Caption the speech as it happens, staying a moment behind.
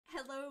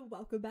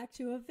welcome back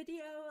to a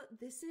video.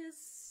 This is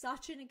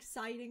such an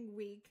exciting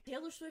week.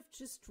 Taylor Swift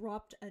just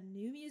dropped a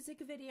new music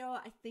video.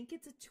 I think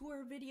it's a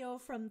tour video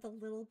from the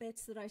little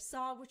bits that I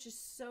saw, which is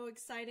so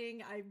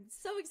exciting. I'm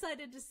so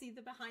excited to see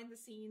the behind the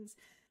scenes.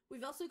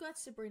 We've also got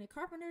Sabrina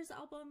Carpenter's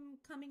album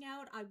coming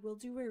out. I will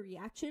do a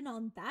reaction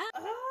on that.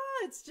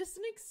 It's just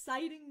an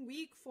exciting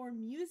week for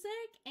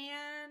music,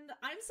 and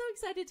I'm so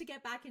excited to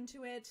get back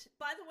into it.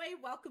 By the way,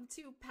 welcome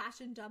to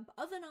Passion Dump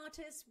of an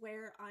Autist,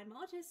 where I'm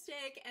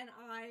autistic and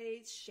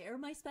I share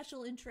my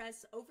special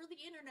interests over the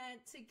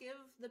internet to give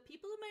the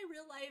people in my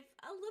real life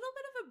a little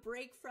bit of a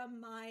break from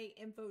my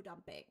info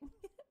dumping.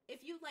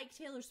 If you like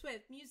Taylor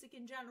Swift, music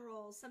in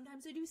general,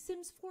 sometimes I do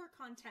Sims 4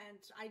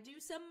 content. I do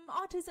some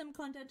autism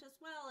content as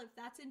well, if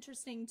that's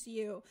interesting to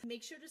you.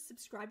 Make sure to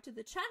subscribe to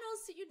the channel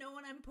so you know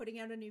when I'm putting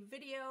out a new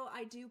video.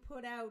 I do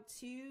put out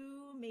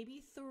 2,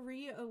 maybe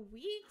 3 a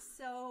week,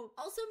 so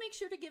also make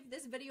sure to give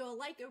this video a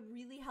like. It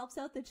really helps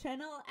out the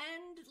channel,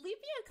 and leave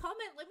me a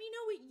comment. Let me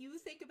know what you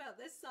think about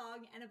this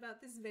song and about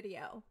this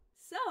video.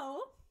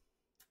 So,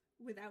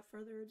 without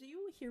further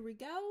ado, here we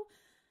go.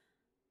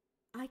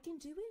 I Can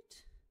Do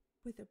It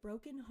With a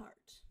Broken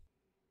Heart.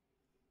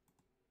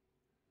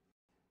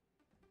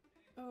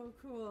 Oh,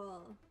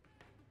 cool.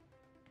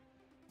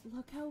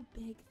 Look how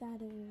big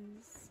that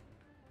is.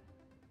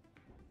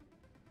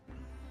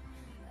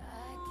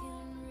 I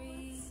can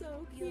read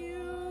so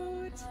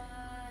cute.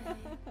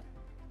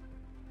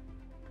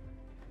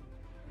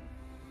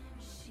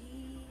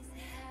 She's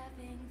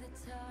having the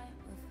time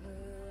of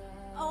her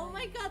life. Oh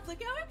my god,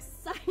 look how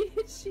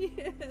excited she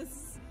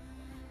is.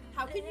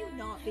 How can you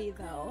not be,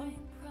 though?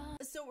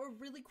 So a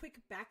really quick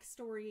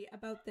backstory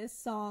about this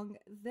song.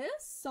 This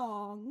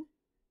song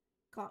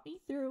got me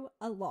through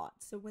a lot.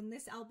 So when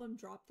this album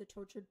dropped, The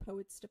Tortured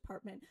Poets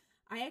Department,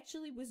 I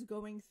actually was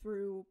going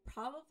through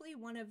probably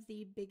one of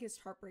the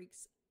biggest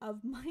heartbreaks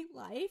of my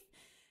life.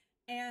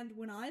 And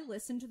when I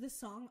listened to the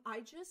song,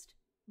 I just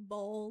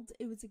bawled.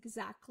 It was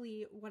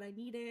exactly what I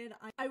needed.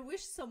 I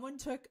wish someone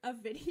took a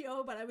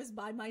video, but I was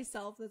by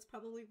myself. That's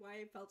probably why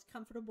I felt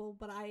comfortable.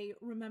 But I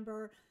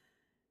remember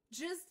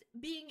just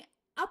being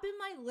up in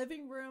my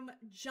living room,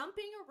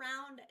 jumping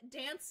around,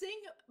 dancing,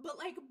 but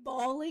like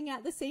bawling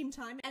at the same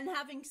time and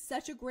having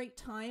such a great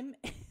time.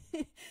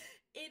 It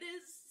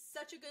is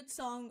such a good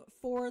song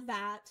for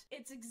that.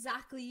 It's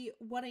exactly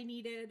what I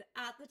needed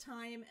at the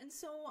time. And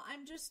so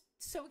I'm just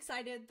so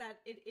excited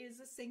that it is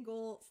a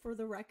single for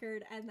the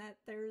record and that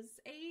there's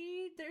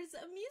a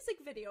music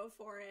video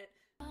for it.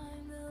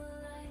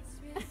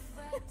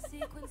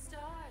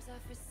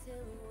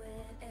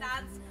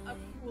 That's a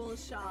cool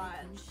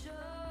shot.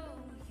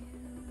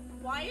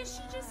 Why is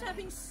she just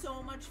having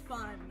so much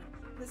fun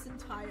this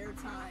entire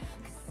time?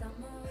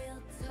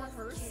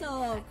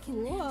 Rehearsal,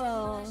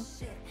 cool.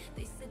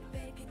 They said,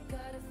 babe, you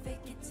gotta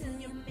fake it till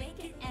you make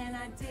it, and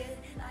I did.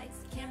 Lights,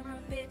 camera,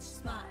 bitch,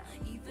 smile.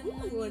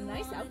 Ooh, a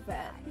nice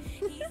outfit.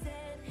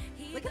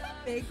 Look at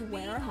that big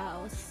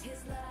warehouse.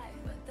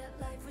 But that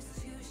life was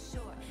too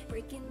short.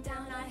 Breaking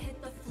down, I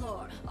hit the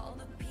floor. All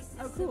the pieces.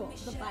 Oh, cool.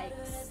 The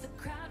bikes.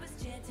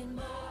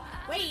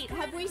 Wait,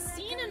 have we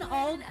seen an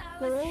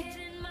all-gold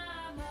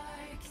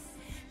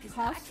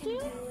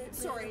costume?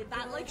 Sorry,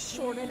 that like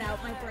shorted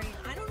out my brain.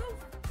 I don't know.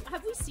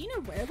 Have we seen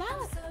her wear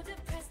that? So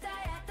depressed,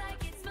 I act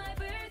like it's my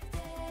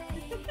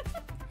birthday.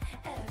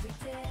 Every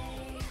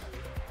day.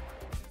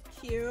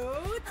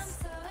 Cute. I'm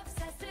so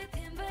obsessed with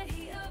him, but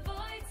he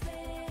avoids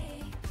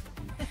me.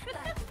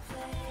 Like a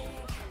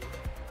plague.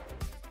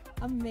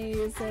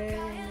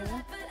 Amazing.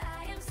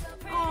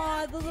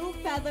 Aw, the little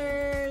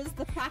feathers,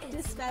 the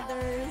practice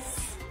feathers.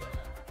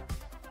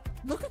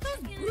 Look at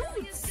those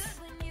boots.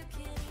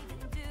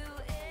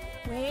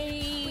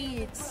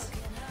 Wait.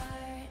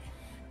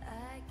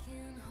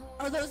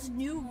 Are those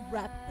new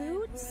rep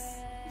boots?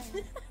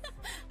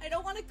 I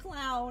don't want to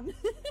clown.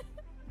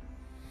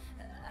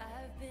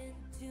 I've been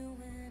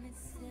doing it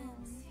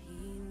since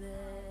he left.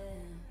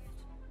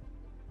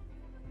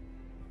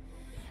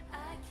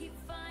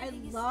 I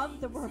love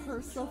the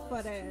rehearsal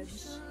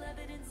footage.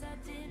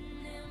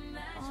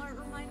 Oh, it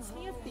reminds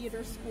me of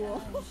theater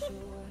school.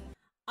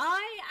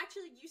 I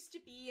actually used to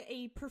be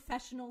a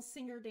professional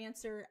singer,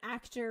 dancer,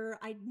 actor.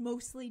 I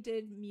mostly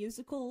did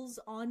musicals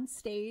on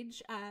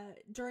stage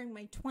during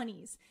my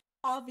 20s.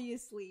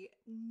 Obviously,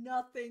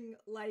 nothing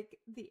like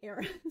the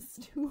Eras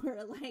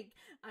tour. Like,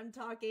 I'm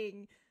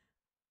talking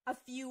a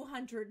few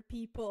hundred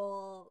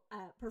people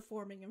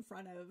performing in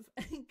front of,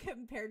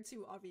 compared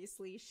to,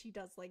 obviously, she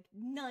does like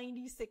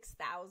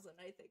 96,000,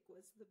 I think,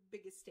 was the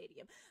biggest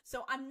stadium.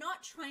 So I'm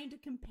not trying to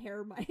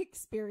compare my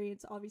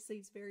experience. Obviously,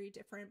 it's very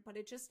different, but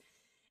it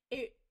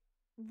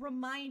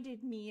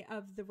reminded me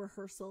of the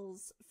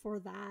rehearsals for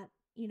that,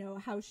 you know,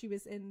 how she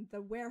was in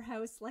the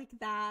warehouse like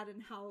that,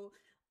 and how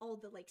all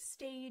the like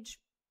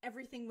stage,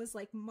 everything was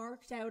like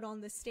marked out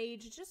on the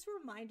stage. It just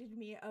reminded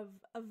me of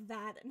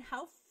that, and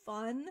how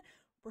fun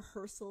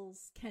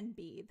rehearsals can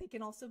be. They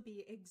can also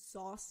be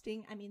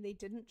exhausting. I mean, they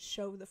didn't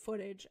show the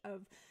footage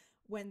of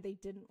when they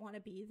didn't want to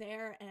be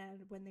there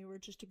and when they were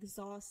just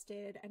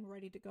exhausted and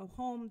ready to go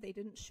home. They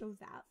didn't show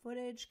that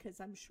footage because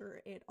I'm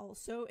sure it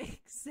also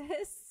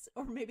exists,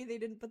 or maybe they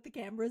didn't put the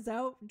cameras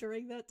out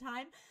during that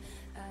time.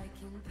 I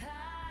can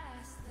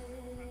pass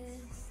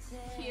this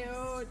test.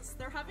 Cute.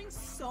 They're having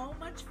so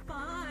much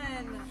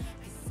fun.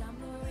 'Cause I'm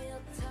a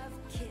real tough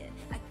kid.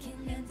 I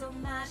can handle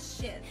my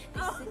shit. They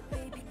Oh. said,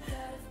 baby,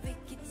 gotta fake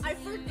it till I you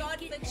forgot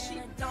make it, that she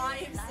and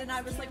dives, and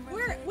I was like,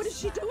 where? What is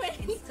she doing?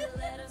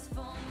 Stilettos for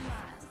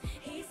miles.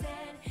 He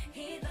said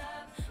he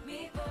loved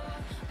me for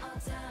all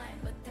time,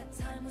 but that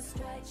time was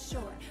quite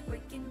short.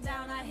 Breaking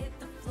down, I hit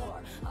the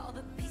floor. All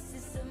the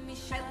pieces of me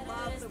shattered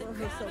love as the the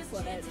rehearsal crowd was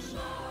footage. chanting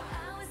more.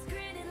 I was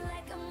grinning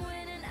like I'm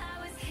winning.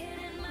 I was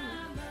hitting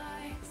my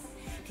marks.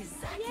 'Cause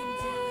I can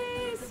do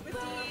it with a Yes,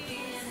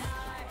 broken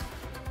heart.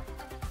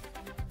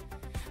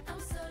 I'm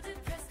so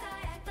depressed, I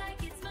act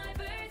like it's my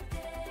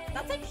birthday.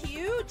 That's a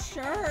cute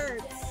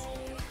shirt.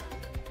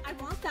 I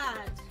want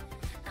that.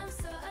 I'm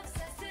so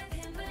obsessed with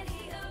him, but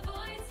he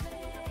avoids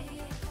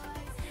me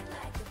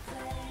like the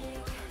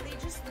plague. They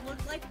just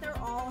look like they're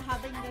all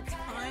having the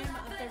time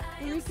of their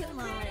freaking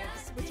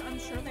lives, which I'm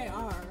sure they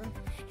are.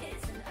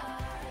 It's an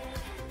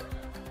art.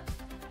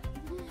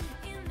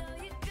 You know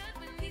you're good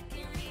when you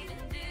can even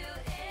do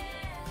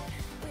it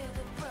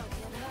with a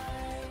broken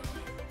heart.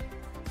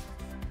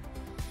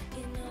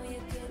 You know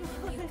you're good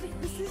when you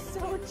can This is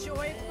so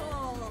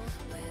joyful.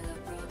 with a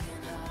broken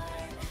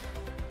heart.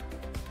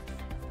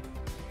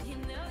 You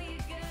know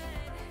you're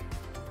good.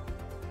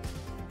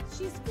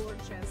 She's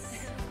gorgeous.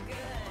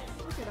 Good.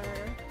 Look at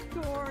her.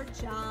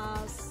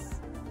 Gorgeous.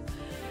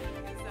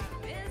 Because I'm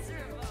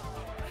miserable.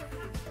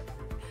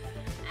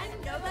 And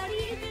nobody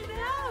even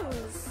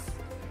knows.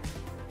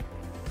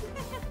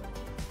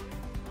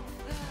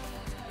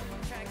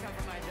 Try to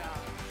cover my job.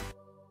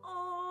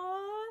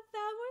 Aw,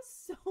 that was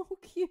so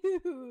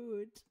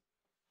cute.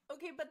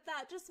 Okay, but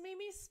that just made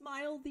me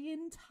smile the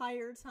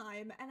entire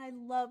time, and I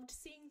loved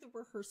seeing the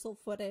rehearsal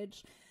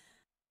footage.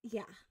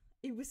 Yeah,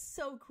 it was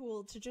so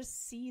cool to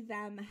just see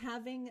them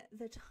having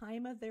the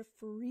time of their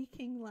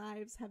freaking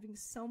lives, having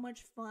so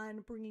much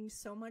fun, bringing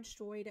so much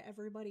joy to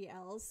everybody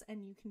else,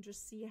 and you can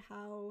just see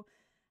how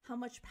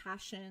much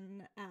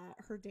passion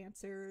her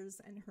dancers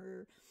and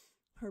her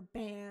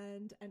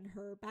band and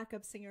her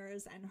backup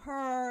singers and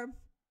her,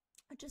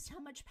 just how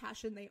much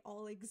passion they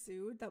all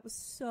exude. That was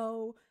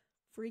so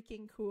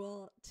freaking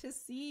cool to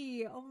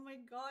see. Oh my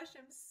gosh,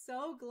 I'm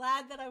so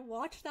glad that I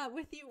watched that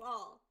with you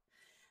all.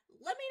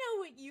 Let me know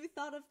what you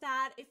thought of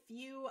that. If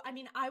you, I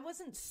mean, I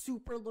wasn't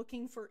super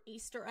looking for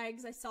Easter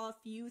eggs. I saw a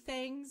few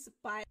things,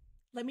 but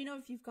let me know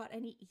if you've got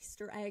any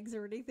Easter eggs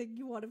or anything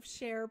you want to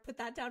share. Put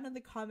that down in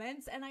the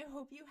comments, and I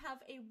hope you have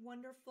a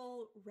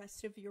wonderful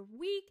rest of your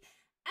week,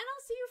 and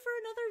I'll see you for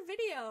another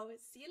video.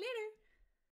 See you later.